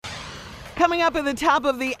Coming up at the top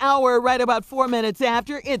of the hour, right about 4 minutes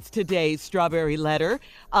after, it's today's Strawberry Letter.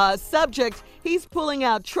 Subject, he's pulling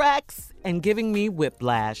out tracks and giving me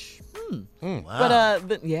whiplash. Wow.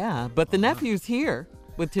 But the nephew's here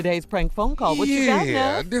with today's prank phone call. What you got,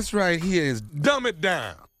 Neff? This right here is dumb it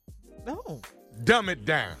down. Oh. Dumb it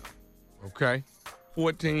down. Okay?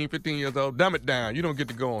 14, 15 years old, dumb it down. You don't get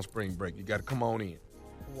to go on spring break. You got to come on in.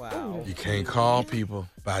 Wow. You can't call people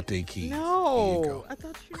about their keys. No. I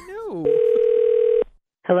thought you knew.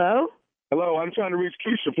 Hello? Hello, I'm trying to reach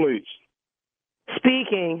Keisha, please.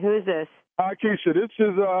 Speaking. Who is this? Hi, Keisha. This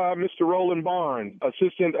is Mr. Roland Barnes,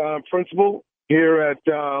 assistant principal here at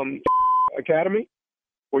Academy,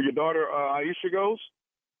 where your daughter Aisha goes.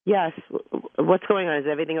 Yes. What's going on? Is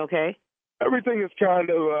everything okay? Everything is kind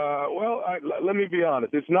of, let me be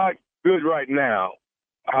honest. It's not good right now.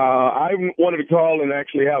 I wanted to call and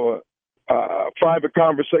actually have a private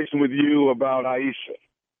conversation with you about Aisha.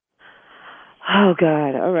 Oh,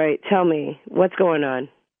 God. All right. Tell me. What's going on?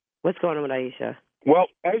 What's going on with Aisha? Well,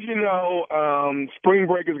 as you know, spring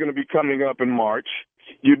break is going to be coming up in March.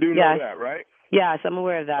 You do know that, right? Yes, I'm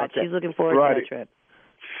aware of that. Okay. She's looking forward to that trip.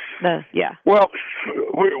 Yeah. Well,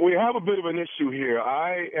 we have a bit of an issue here.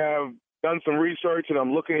 I have done some research, and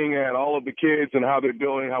I'm looking at all of the kids and how they're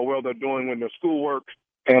doing, how well they're doing with their schoolwork.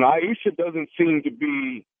 And Aisha doesn't seem to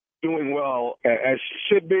be doing well as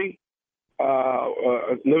she should be,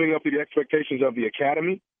 living up to the expectations of the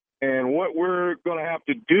academy. And what we're going to have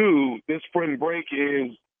to do this spring break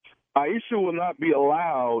is Aisha will not be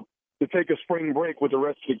allowed to take a spring break with the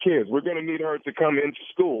rest of the kids. We're going to need her to come into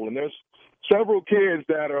school. And there's several kids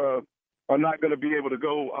that are not going to be able to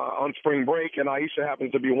go on spring break, and Aisha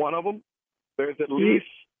happens to be one of them. There's at least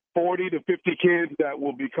 40 to 50 kids that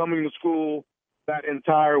will be coming to school that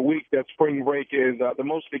entire week that spring break is. The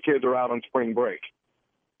most of the kids are out on spring break.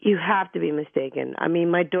 You have to be mistaken. I mean,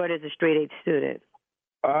 my daughter's a straight-A student.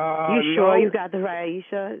 You No. sure you got the right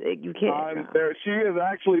Aisha? You can't. She is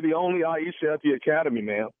actually the only Aisha at the academy,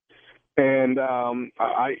 ma'am. And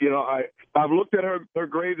I've looked at her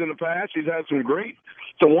grades in the past. She's had some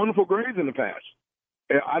wonderful grades in the past.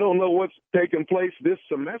 I don't know what's taken place this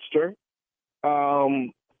semester,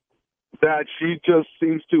 that she just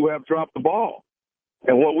seems to have dropped the ball.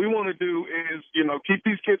 And what we want to do is, keep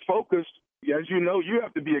these kids focused. As you know, you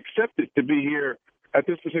have to be accepted to be here at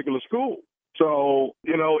this particular school. So,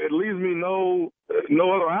 it leaves me no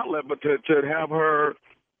other outlet but to have her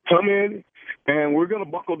come in, and we're going to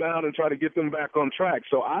buckle down and try to get them back on track.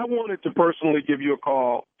 So I wanted to personally give you a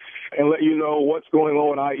call and let you know what's going on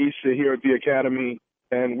with Aisha here at the academy.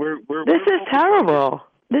 And This is terrible.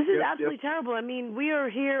 This is absolutely terrible. I mean, we are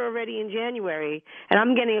here already in January, and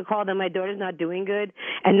I'm getting a call that my daughter's not doing good,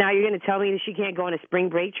 and now you're going to tell me that she can't go on a spring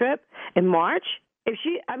break trip in March? As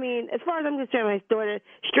far as I'm concerned, my daughter,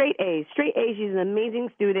 straight A's. Straight A's. She's an amazing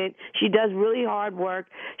student. She does really hard work.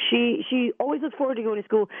 She always looks forward to going to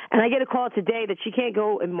school. And I get a call today that she can't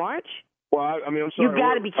go in March? Well, I'm sorry. You've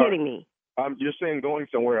got to be kidding me. You're saying going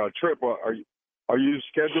somewhere, a trip, or are you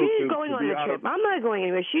scheduled She's going on a trip. I'm not going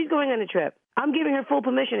anywhere. She's going on a trip. I'm giving her full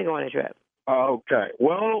permission to go on a trip. Okay.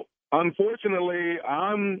 Well, unfortunately,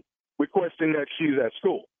 I'm requesting that she's at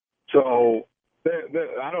school. So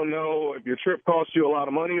I don't know if your trip costs you a lot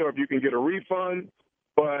of money or if you can get a refund,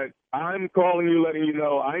 but I'm calling you, letting you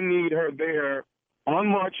know I need her there on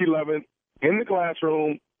March 11th in the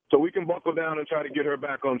classroom so we can buckle down and try to get her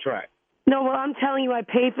back on track. No, well, I'm telling you, I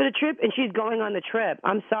paid for the trip, and she's going on the trip.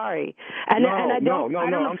 I'm sorry. I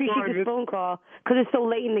don't appreciate this phone call because it's so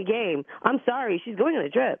late in the game. I'm sorry. She's going on a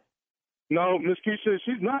trip. No, Miss Keisha,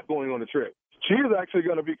 she's not going on the trip. She is actually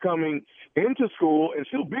going to be coming into school, and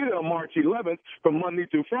she'll be there on March 11th from Monday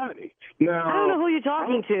through Friday. Now, I don't know who you're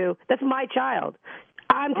talking to. That's my child.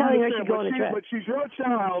 I'm telling her she's going on a trip. But she's your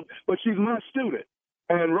child, but she's my student.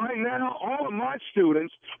 And right now, all of my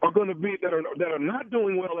students are going to be that are not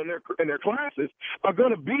doing well in their classes are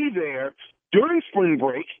going to be there during spring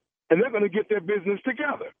break, and they're going to get their business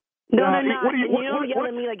together. No. You don't yell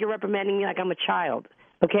at me like you're reprimanding me like I'm a child.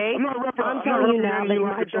 Okay? I'm telling you now that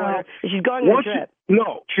my daughter, she's going on a trip.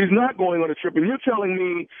 No, she's not going on a trip, and you're telling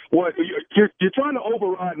me what you're trying to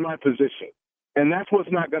override my position, and that's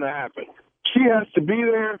what's not going to happen. She has to be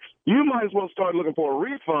there. You might as well start looking for a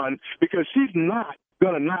refund because she's not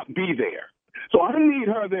going to not be there. So I need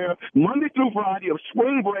her there Monday through Friday of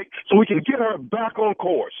spring break so we can get her back on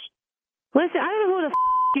course. Listen, I don't know who the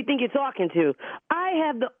you think you're talking to. I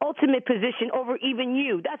have the ultimate position over even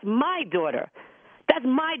you. That's my daughter. That's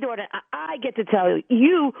my daughter. I get to tell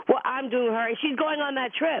you what I'm doing to her, and she's going on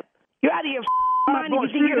that trip. You're out of your mind if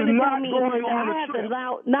you think you're going to tell me that I have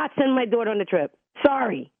to not send my daughter on the trip.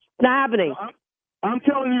 Sorry. It's not happening. I'm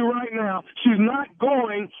telling you right now, she's not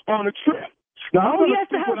going on a trip. Now, Oh, yes,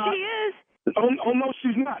 the hell she is. Oh, no,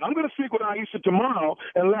 she's not. I'm going to speak with Aisha tomorrow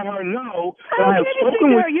and let her know I that I have don't give a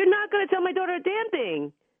spoken with. You're not going to tell my daughter a damn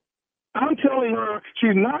thing. I'm telling her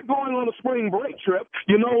she's not going on a spring break trip.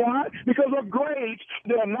 You know why? Because her grades,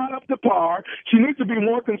 they're not up to par. She needs to be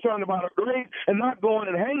more concerned about her grades and not going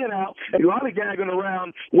and hanging out and lollygagging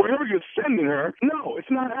around wherever you're sending her. No,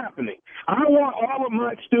 it's not happening. I want all of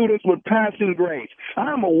my students with passing grades.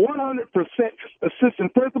 I'm a 100%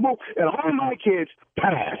 assistant principal, and all my kids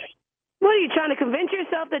pass. What, are you trying to convince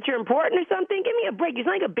yourself that you're important or something? Give me a break. You're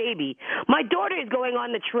like a baby. My daughter is going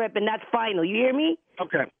on the trip, and that's final. You hear me?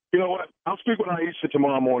 Okay. You know what? I'll speak with Aisha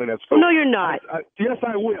tomorrow morning at school. No, you're not. Yes,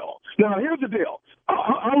 I will. Now, here's the deal.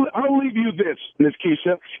 I'll leave you this, Miss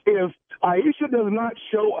Keisha. If Aisha does not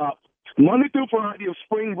show up Monday through Friday of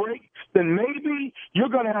spring break, then maybe you're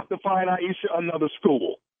going to have to find Aisha another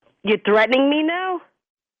school. You're threatening me now?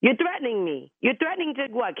 You're threatening me. You're threatening to,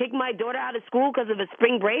 what, kick my daughter out of school because of a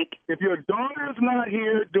spring break? If your daughter is not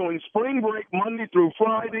here doing spring break Monday through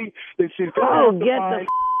Friday, then she's going to Oh, have to get find...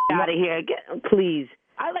 the out of here. Please.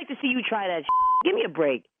 I'd like to see you try that. Give me a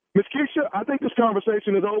break. Miss Keisha, I think this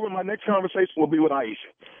conversation is over. My next conversation will be with Aisha.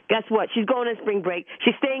 Guess what? She's going on spring break.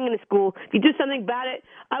 She's staying in the school. If you do something about it,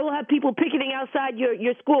 I will have people picketing outside your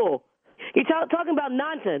school. You're talking about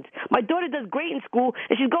nonsense. My daughter does great in school,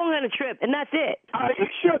 and she's going on a trip, and that's it.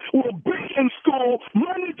 Aisha will be in school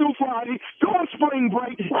Monday through Friday, doing spring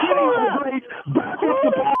break, getting her grades back up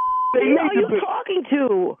to par. Who are you talking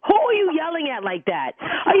to? Who are you yelling at like that?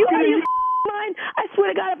 Are you out of your mind? I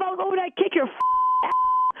swear to God, if I was over there, I'd kick your ass.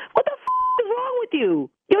 What the is wrong with you?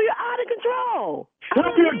 Yo, you're out of control.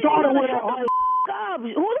 Help your daughter with her heart. Who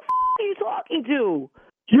the are you talking to?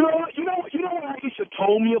 You know what? You know what Aisha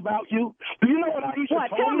told me about you? Do you know what Aisha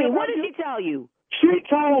told me about you? What did she tell you? She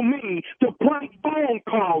told me to prank phone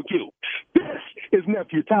call you. This is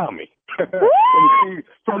nephew Tommy.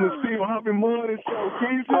 from the Steve Harvey Morning Show.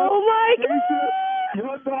 Keisha, oh my God! Keisha,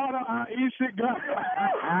 your daughter Aisha got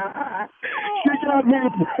me.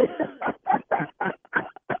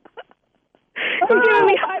 You're giving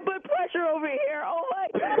me high blood pressure over here. Oh my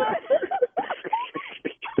God!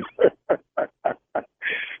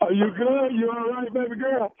 Are you good? You all right, baby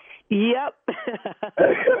girl? Yep.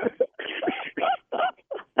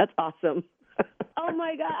 That's awesome. Oh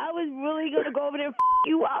my God, I was really going to go over there and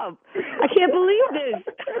you up. I can't believe this.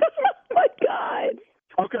 Oh my God.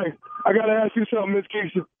 Okay, I got to ask you something, Miss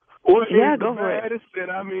Keisha. What is go the for it. baddest,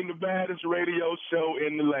 and I mean the baddest radio show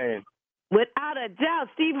in the land? Without a doubt,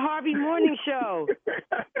 Steve Harvey Morning Show.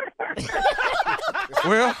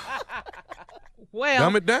 Well,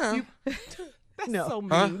 dumb it down. That's so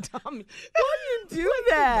mean, Tommy. Why do you do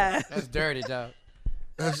that? That's dirty, dog.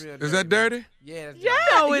 Is that dirty? Yeah.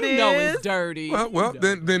 No, it you is. know it's dirty. Well,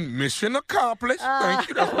 then mission accomplished. Thank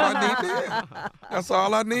you. That's what I need to hear. That's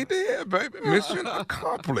all I need to hear, baby. Mission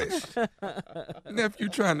accomplished. Nephew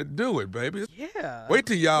trying to do it, baby. Yeah. Wait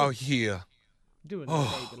till y'all hear. Doing a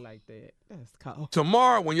baby like that. That's cold.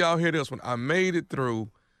 Tomorrow, when y'all hear this one, I made it through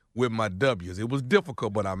with my W's. It was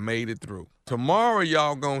difficult, but I made it through. Tomorrow,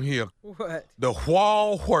 y'all gonna hear What? the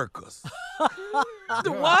wall workers.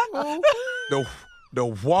 The what? The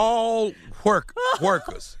wall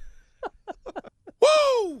workers.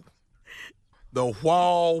 Woo! The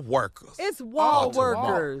wall workers. It's wall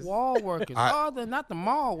workers. Wall workers. They're not the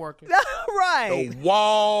mall workers. Right. The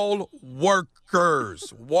wall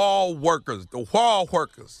workers. Wall workers. The wall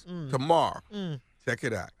workers. Tomorrow. Check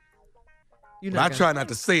it out. I try not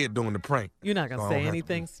to say it during the prank. You're not gonna say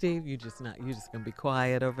anything, Steve. You're just gonna be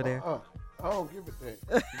quiet over there. Oh, give it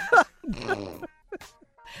that.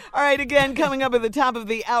 All right, again, coming up at the top of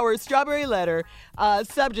the hour, Strawberry Letter.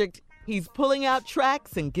 Subject, he's pulling out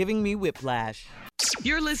tracks and giving me whiplash.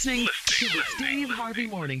 You're listening to the Steve Harvey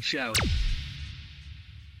Morning Show.